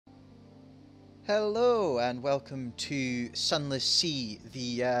Hello and welcome to Sunless Sea,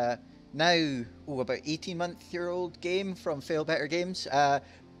 the now about 18-month-old game from Failbetter Games. I'm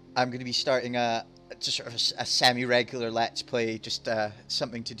going to be starting just sort of a semi-regular Let's Play, just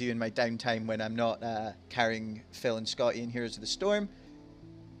something to do in my downtime when I'm not carrying Phil and Scotty in Heroes of the Storm.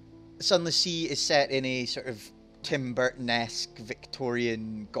 Sunless Sea is set in a sort of Tim Burton-esque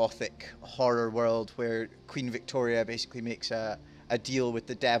Victorian Gothic horror world where Queen Victoria basically makes a deal with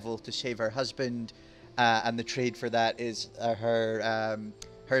the devil to save her husband, and the trade for that is her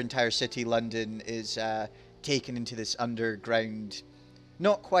entire city, London, is taken into this underground,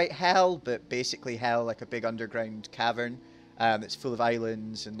 not quite hell, but basically hell, like a big underground cavern that's full of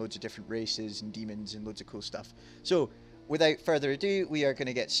islands and loads of different races and demons and loads of cool stuff. So, without further ado, we are going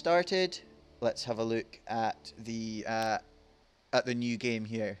to get started. Let's have a look at the new game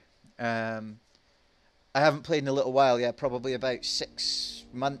here. I haven't played in a little while, yeah, probably about 6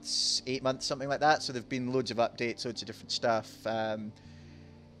 months, 8 months, something like that. So there've been loads of updates, loads of different stuff. The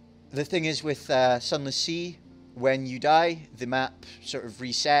thing is with Sunless Sea, when you die, the map sort of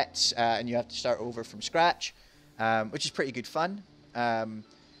resets and you have to start over from scratch, which is pretty good fun.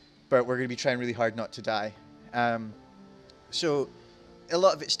 But we're going to be trying really hard not to die. So a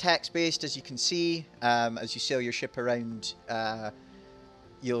lot of it's text-based, as you can see. As you sail your ship around,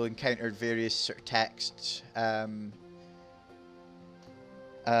 you'll encounter various sort of texts.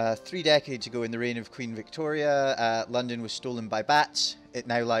 3 decades ago, in the reign of Queen Victoria, London was stolen by bats. It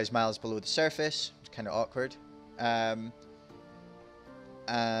now lies miles below the surface. It's kind of awkward.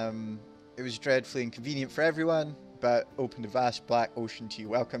 It was dreadfully inconvenient for everyone, but opened a vast black ocean to you.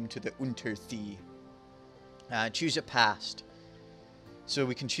 Welcome to the Unterzee. Choose a past. So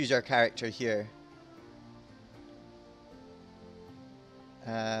we can choose our character here.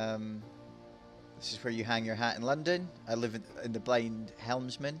 This is where you hang your hat in London. I live in the Blind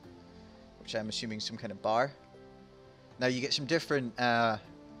Helmsman, which I'm assuming is some kind of bar. Now you get some different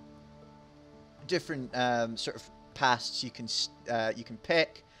sort of pasts you can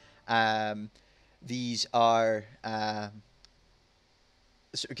pick. These are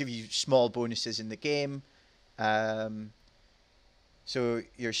sort of give you small bonuses in the game. So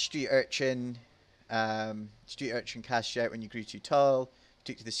your street urchin casts you out when you grew too tall.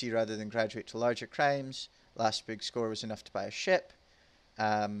 Took to the sea rather than graduate to larger crimes. Last big score was enough to buy a ship.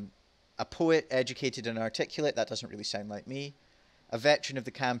 A poet, educated and articulate. That doesn't really sound like me. A veteran of the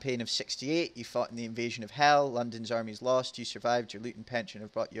campaign of '68. You fought in the invasion of hell. London's armies lost. You survived. Your loot and pension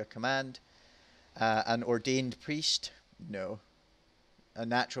have brought you a command. An ordained priest. No. A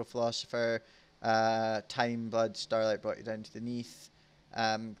natural philosopher. Time, blood, starlight brought you down to the Neath.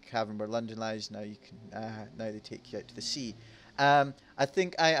 Cavern where London lies. Now you can. Now they take you out to the sea. I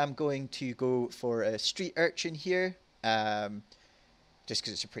think I am going to go for a street urchin here, just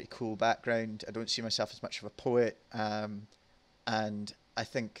because it's a pretty cool background. I don't see myself as much of a poet, and I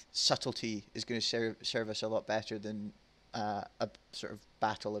think subtlety is going to serve us a lot better than a sort of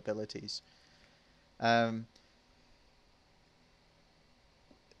battle abilities. And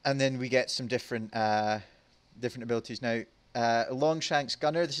then we get some different abilities now. Longshanks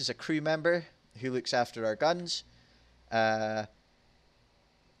gunner. This is a crew member who looks after our guns.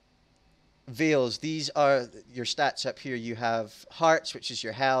 Veils, these are your stats up here. You have hearts, which is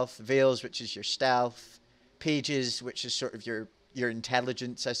your health. Veils, which is your stealth. Pages, which is sort of your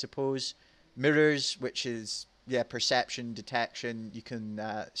intelligence, I suppose. Mirrors, which is perception, detection. You can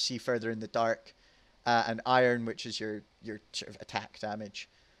see further in the dark. And iron, which is your sort of attack damage.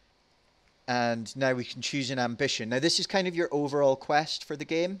 And now we can choose an ambition. Now this is kind of your overall quest for the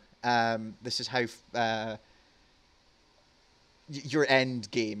game. This is how your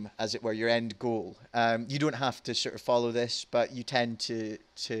end game, as it were, your end goal. You don't have to sort of follow this, but you tend to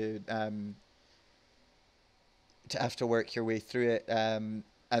have to work your way through it, and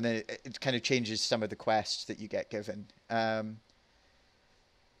then it kind of changes some of the quests that you get given.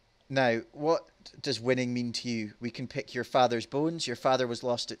 Now, what does winning mean to you? We can pick your father's bones. Your father was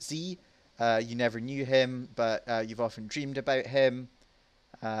lost at sea. You never knew him, but you've often dreamed about him.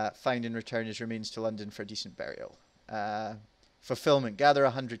 Find and return his remains to London for decent burial. Fulfillment. Gather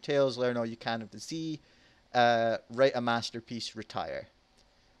 100 tales, learn all you can of the sea, write a masterpiece, retire.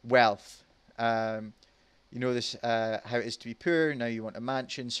 Wealth. You know this how it is to be poor. Now you want a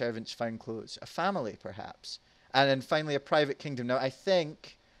mansion, servants, fine clothes, a family perhaps. And then finally a private kingdom. Now I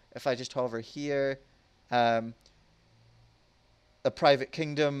think, if I just hover here, a private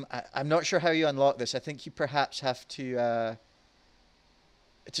kingdom, I'm not sure how you unlock this. I think you perhaps have to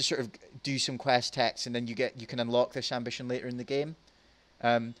sort of do some quest text, and then you can unlock this ambition later in the game.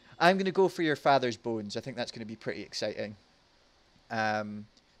 I'm going to go for your father's bones. I think that's going to be pretty exciting.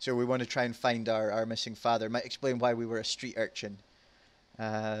 So we want to try and find our missing father. Might explain why we were a street urchin.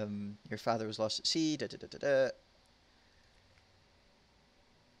 Your father was lost at sea. Da, da, da, da, da.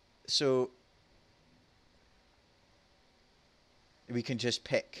 So we can just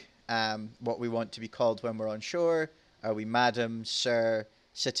pick what we want to be called when we're on shore. Are we madam, sir,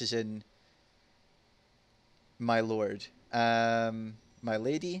 citizen, my lord, my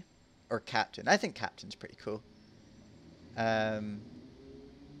lady, or captain? I think captain's pretty cool.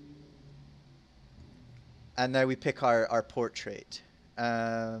 And now we pick our portrait.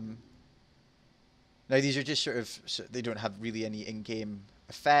 Now these are just sort of, so they don't have really any in-game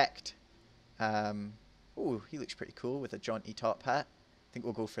effect. Oh, he looks pretty cool with a jaunty top hat. I think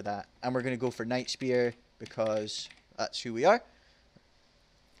we'll go for that. And we're going to go for Night Spear because that's who we are.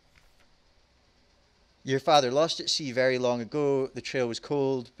 Your father lost at sea very long ago. The trail was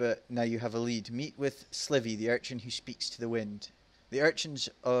cold, but now you have a lead. Meet with Slivy, the urchin who speaks to the wind. The urchins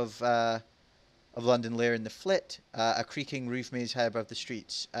of London lair in the Flit, a creaking roof maze high above the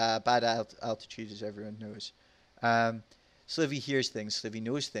streets. Bad altitude, as everyone knows. Slivy hears things. Slivy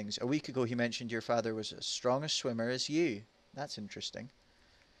knows things. A week ago, he mentioned your father was as strong a swimmer as you. That's interesting.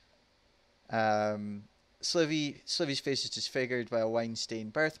 Slivy's face is disfigured by a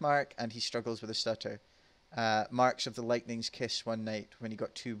wine-stained birthmark, and he struggles with a stutter. Marks of the lightning's kiss one night when he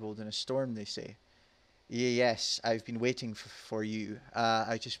got too bold in a storm, they say. Yes, I've been waiting for you.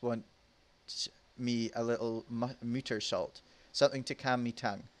 I just want me a little mutter salt, something to calm me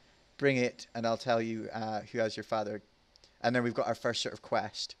tongue. Bring it, and I'll tell you who has your father. And then we've got our first sort of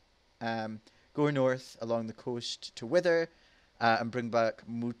quest. Go north along the coast to Wither, and bring back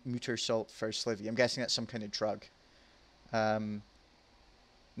mutter salt for Slivy. I'm guessing that's some kind of drug.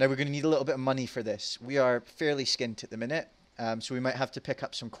 Now we're going to need a little bit of money for this. We are fairly skint at the minute, so we might have to pick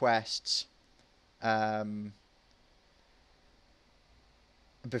up some quests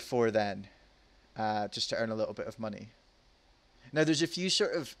before then, just to earn a little bit of money. Now there's a few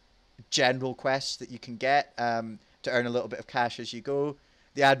sort of general quests that you can get to earn a little bit of cash as you go.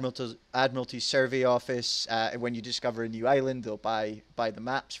 The Admiralty Survey Office, when you discover a new island, they'll buy the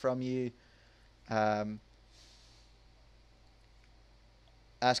maps from you.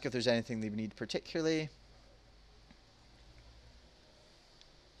 Ask if there's anything they need particularly.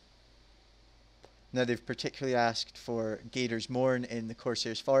 Now they've particularly asked for Gator's Mourn in the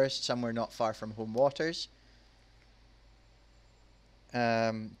Corsair's Forest, somewhere not far from home waters.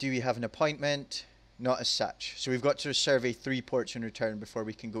 Do we have an appointment? Not as such. So we've got to survey 3 ports in return before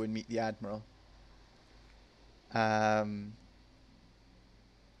we can go and meet the Admiral. Now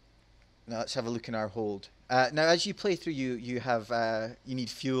let's have a look in our hold. Now as you play through, you need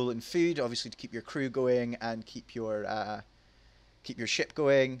fuel and food, obviously, to keep your crew going and keep your ship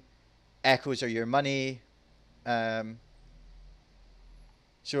going. Echoes are your money. So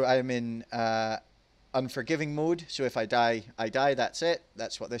I'm in unforgiving mode. So if I die, I die. That's it.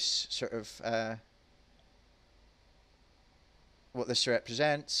 That's what this sort of what this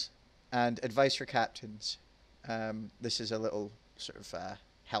represents. And advice for captains. This is a little sort of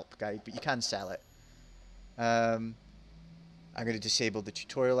help guide, but you can sell it. I'm going to disable the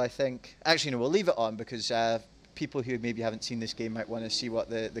tutorial, I think. Actually, no, we'll leave it on because people who maybe haven't seen this game might want to see what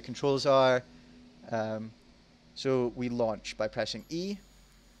the controls are. So we launch by pressing E,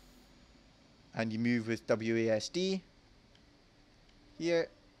 and you move with WASD. Here,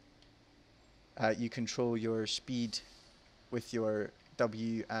 you control your speed with your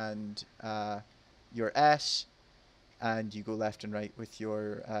W and your S, and you go left and right with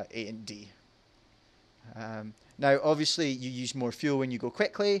your A and D. Now, obviously, you use more fuel when you go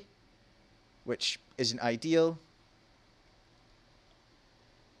quickly, which isn't ideal.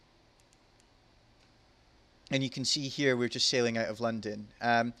 And you can see here we're just sailing out of London.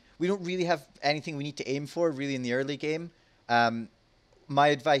 We don't really have anything we need to aim for, really, in the early game. My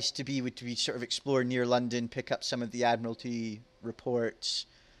advice would be sort of explore near London, pick up some of the Admiralty reports.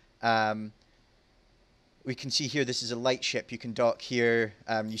 We can see here this is a light ship. You can dock here.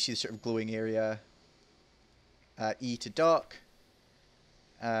 You see the sort of glowing area. E to dock.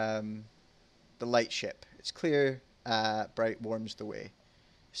 The light ship. It's clear, bright, warms the way.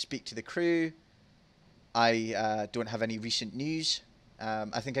 Speak to the crew. I don't have any recent news.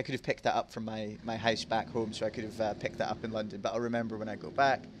 I think I could have picked that up from my house back home, so I could have picked that up in London, but I'll remember when I go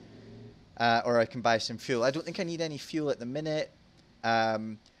back. Or I can buy some fuel. I don't think I need any fuel at the minute.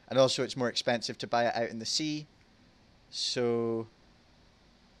 And also it's more expensive to buy it out in the sea. So...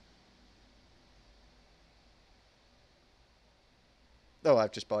 Oh,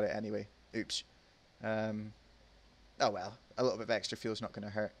 I've just bought it anyway. Oops. Oh well, a little bit of extra fuel is not going to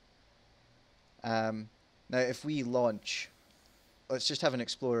hurt. Now, if we launch let's just have an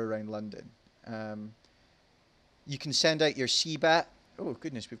explore around London. You can send out your sea bat. Oh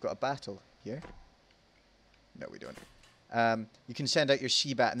goodness, we've got a battle here. No, we don't. You can send out your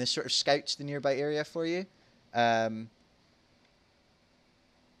sea bat, and this sort of scouts the nearby area for you.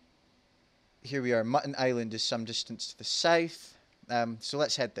 Here we are. Mutton Island is some distance to the south. So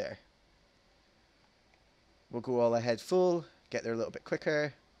let's head there. We'll go all ahead full, get there a little bit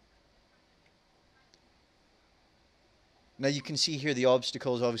quicker. Now you can see here the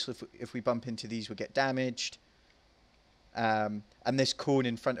obstacles. Obviously, if we bump into these, we'll get damaged. And this cone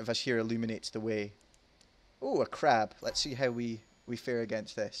in front of us here illuminates the way. Oh, a crab. Let's see how we fare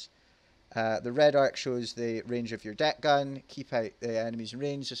against this. The red arc shows the range of your deck gun. Keep out the enemies in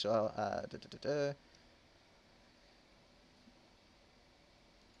range. So,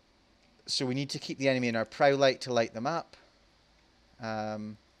 so we need to keep the enemy in our prow light to light them up.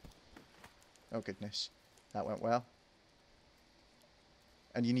 Oh goodness, that went well.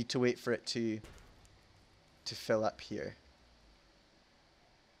 And you need to wait for it to fill up here.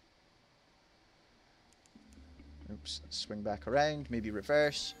 Oops, let's swing back around, maybe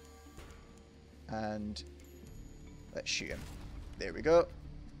reverse. And let's shoot him. There we go.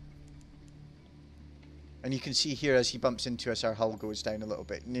 And you can see here as he bumps into us, our hull goes down a little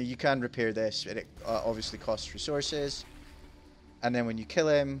bit. Now you can repair this, but it obviously costs resources. And then when you kill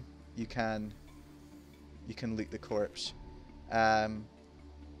him, you can loot the corpse.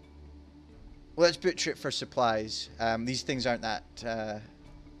 Let's butcher it for supplies. These things aren't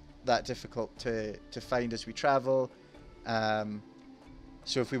that difficult to find as we travel.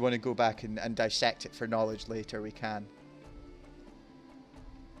 So if we want to go back and dissect it for knowledge later, we can.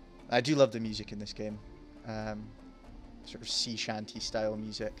 I do love the music in this game. Sort of sea shanty style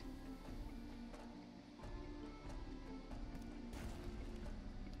music.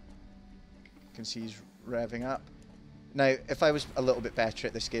 You can see he's revving up. Now, if I was a little bit better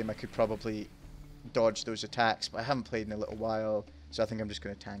at this game, I could probably dodge those attacks, but I haven't played in a little while, so I think I'm just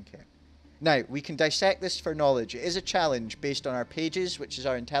going to tank it. Now, we can dissect this for knowledge. It is a challenge based on our pages, which is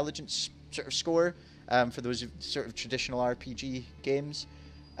our intelligence sort of score, for those sort of traditional RPG games.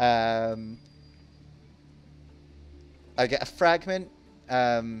 I get a fragment.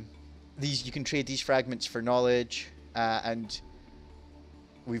 You can trade these fragments for knowledge, and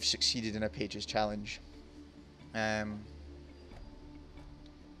we've succeeded in a pages challenge.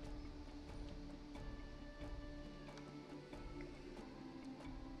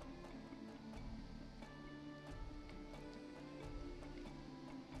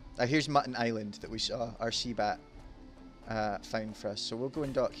 Here's Mutton Island that we saw our sea bat found for us. So we'll go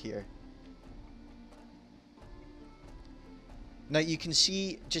and dock here. Now you can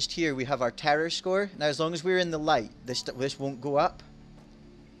see just here we have our terror score. Now as long as we're in the light, this won't go up.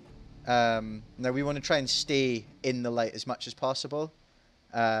 Now we want to try and stay in the light as much as possible.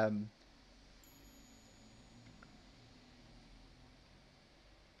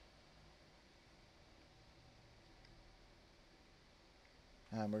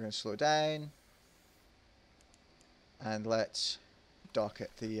 And we're going to slow down. And let's dock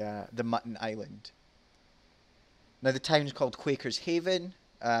at the Mutton Island. Now the town is called Quaker's Haven.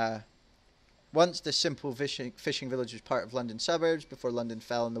 Once the simple fishing village was part of London suburbs before London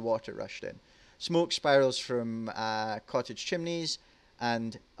fell and the water rushed in. Smoke spirals from cottage chimneys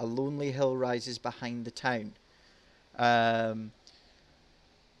and a lonely hill rises behind the town. Now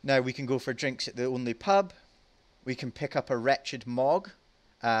we can go for drinks at the only pub. We can pick up a wretched mog.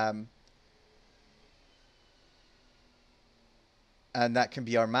 And that can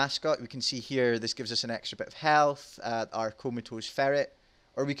be our mascot. We can see here this gives us an extra bit of health, our comatose ferret,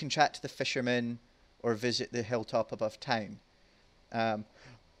 or we can chat to the fisherman or visit the hilltop above town.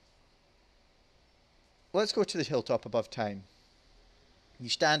 Let's go to the hilltop above town. You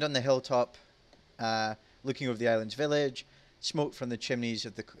stand on the hilltop looking over the island's village. Smoke from the chimneys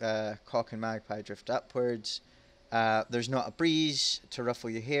of the cock and magpie drift upwards. There's not a breeze to ruffle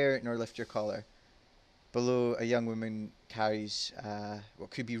your hair nor lift your collar. Below, a young woman carries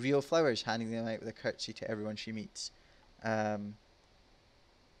what could be real flowers, handing them out with a curtsy to everyone she meets. So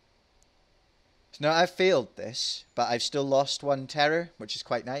now I've failed this, but I've still lost one terror, which is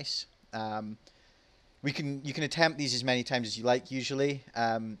quite nice. You can attempt these as many times as you like. Usually,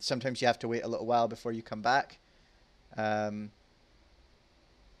 sometimes you have to wait a little while before you come back.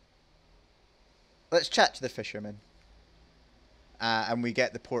 Let's chat to the fisherman, and we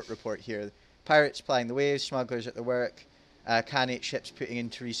get the port report here. Pirates plying the waves, smugglers at the work, Khanate ships putting in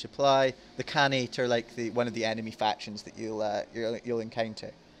to resupply. The Khanate are like one of the enemy factions that you'll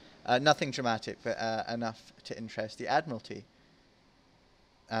encounter. Nothing dramatic, but enough to interest the Admiralty.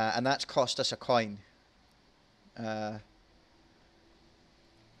 And that's cost us a coin.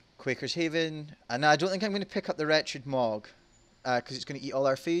 Quaker's Haven. And I don't think I'm going to pick up the Wretched Mog, because it's going to eat all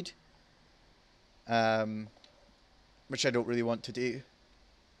our food. Which I don't really want to do.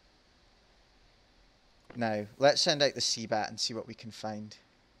 Now, let's send out the sea bat and see what we can find.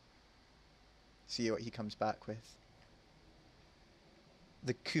 See what he comes back with.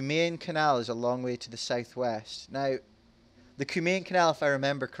 The Cumaean Canal is a long way to the southwest. Now, the Cumaean Canal, if I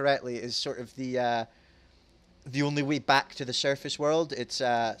remember correctly, is sort of the only way back to the surface world. It's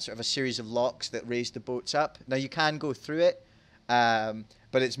sort of a series of locks that raise the boats up. Now, you can go through it,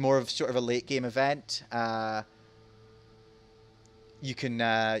 but it's more of sort of a late game event. You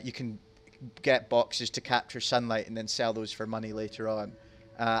can get boxes to capture sunlight and then sell those for money later on.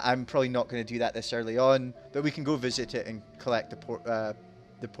 I'm probably not going to do that this early on, but we can go visit it and collect the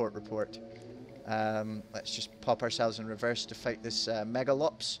port report. Let's just pop ourselves in reverse to fight this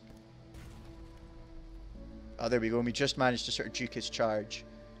Megalops. Oh, there we go. And we just managed to sort of juke his charge.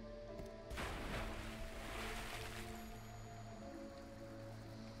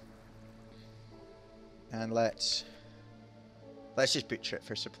 And let's just butcher it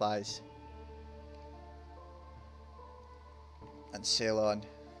for supplies. And sail on.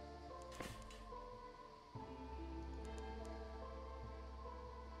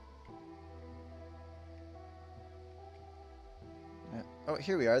 Oh,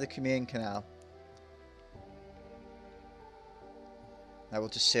 here we are, the Cumaean Canal. Now we'll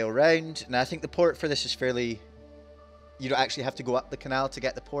just sail round. Now I think the port for this is fairly... You don't actually have to go up the canal to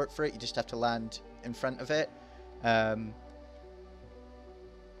get the port for it. You just have to land in front of it. And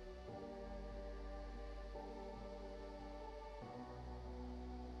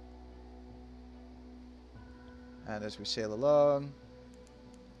as we sail along,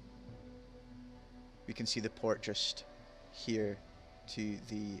 we can see the port just here to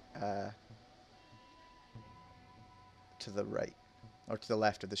the right, or to the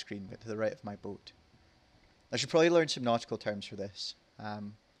left of the screen, but to the right of my boat. I should probably learn some nautical terms for this.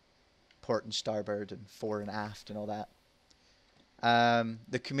 Port and starboard and fore and aft and all that.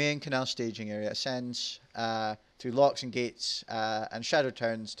 The Cumaean Canal staging area ascends through locks and gates and shadow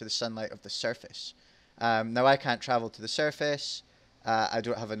turns to the sunlight of the surface. Now I can't travel to the surface. I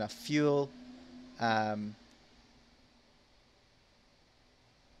don't have enough fuel.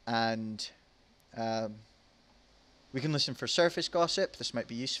 We can listen for surface gossip. This might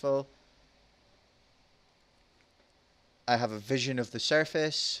be useful. I have a vision of the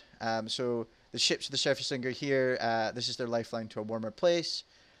surface. So the ships of the surface linger here. This is their lifeline to a warmer place.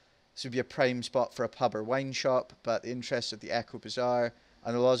 This would be a prime spot for a pub or wine shop, but the interests of the Echo Bazaar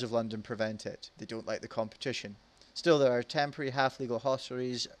and the laws of London prevent it. They don't like the competition. Still, there are temporary half-legal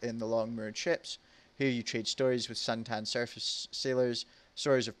hostelries in the long-moored ships. Here you trade stories with suntan surface sailors,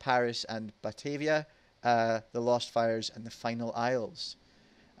 stories of Paris and Batavia, the Lost Fires and the Final Isles.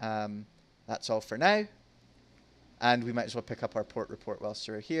 That's all for now. And we might as well pick up our port report whilst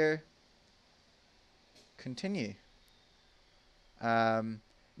we're here. Continue.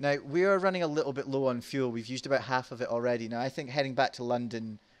 Now, we are running a little bit low on fuel. We've used about half of it already. Now, I think heading back to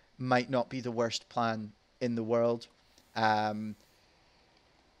London might not be the worst plan in the world.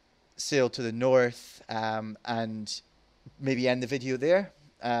 Sail to the north and maybe end the video there.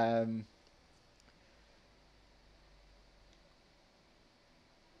 You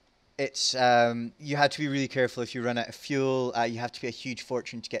have to be really careful if you run out of fuel. You have to pay a huge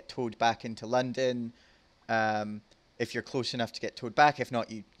fortune to get towed back into London. If you're close enough to get towed back, if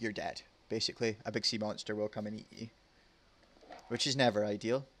not, you're dead. Basically, a big sea monster will come and eat you, which is never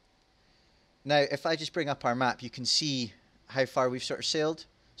ideal. Now, if I just bring up our map, you can see how far we've sort of sailed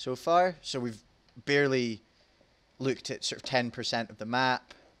so far. So we've barely looked at sort of 10% of the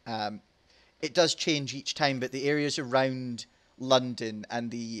map. It does change each time, but the areas around London and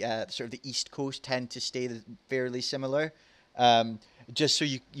the sort of the east coast tend to stay fairly similar. Just so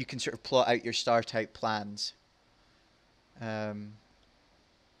you can sort of plot out your start out plans.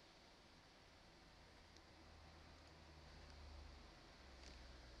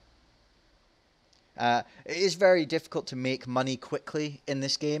 It is very difficult to make money quickly in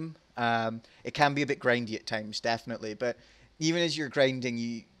this game. It can be a bit grindy at times, definitely, but even as you're grinding,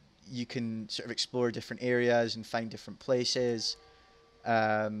 you can sort of explore different areas and find different places.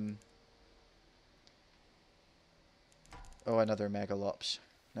 Oh, another Megalops.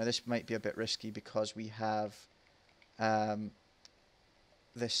 Now this might be a bit risky because we have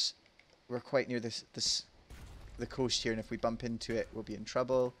this. We're quite near the coast here, and if we bump into it, we'll be in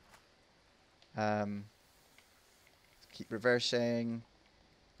trouble. Keep reversing.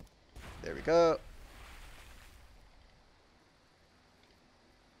 There we go.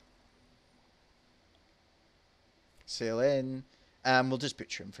 Sail in. We'll just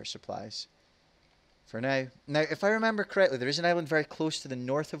butcher him for supplies for now. Now, if I remember correctly, there is an island very close to the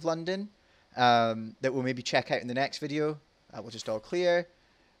north of London that we'll maybe check out in the next video. We'll just all clear.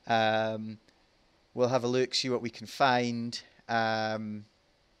 We'll have a look, see what we can find. I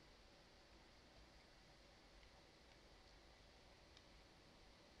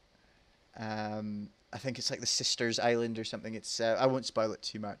think it's like the Sisters Island or something. It's I won't spoil it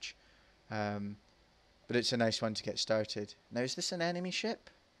too much, but it's a nice one to get started. Now, is this an enemy ship?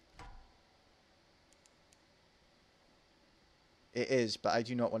 It is, but I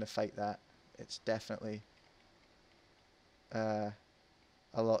do not want to fight that. It's definitely a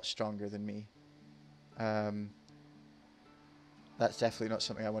lot stronger than me. That's definitely not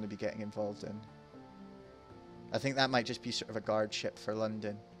something I want to be getting involved in. I think that might just be sort of a guard ship for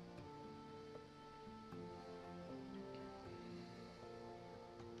London.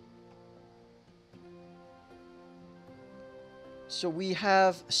 So we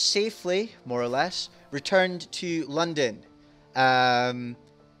have safely, more or less, returned to London. I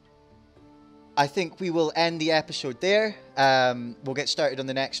think we will end the episode there. We'll get started on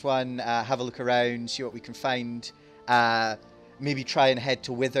the next one, have a look around, see what we can find. Maybe try and head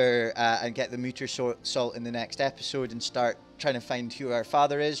to Wither and get the Mutter Salt in the next episode and start trying to find who our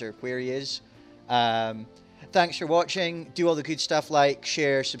father is or where he is. Thanks for watching. Do all the good stuff, like,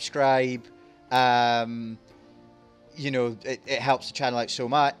 share, subscribe. You know, it helps the channel out so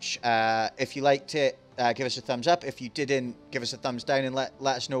much. If you liked it, give us a thumbs up. If you didn't, give us a thumbs down and let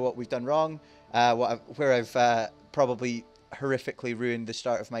us know what we've done wrong, where I've probably horrifically ruined the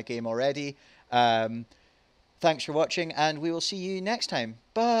start of my game already. Thanks for watching, and we will see you next time.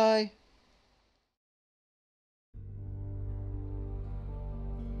 Bye!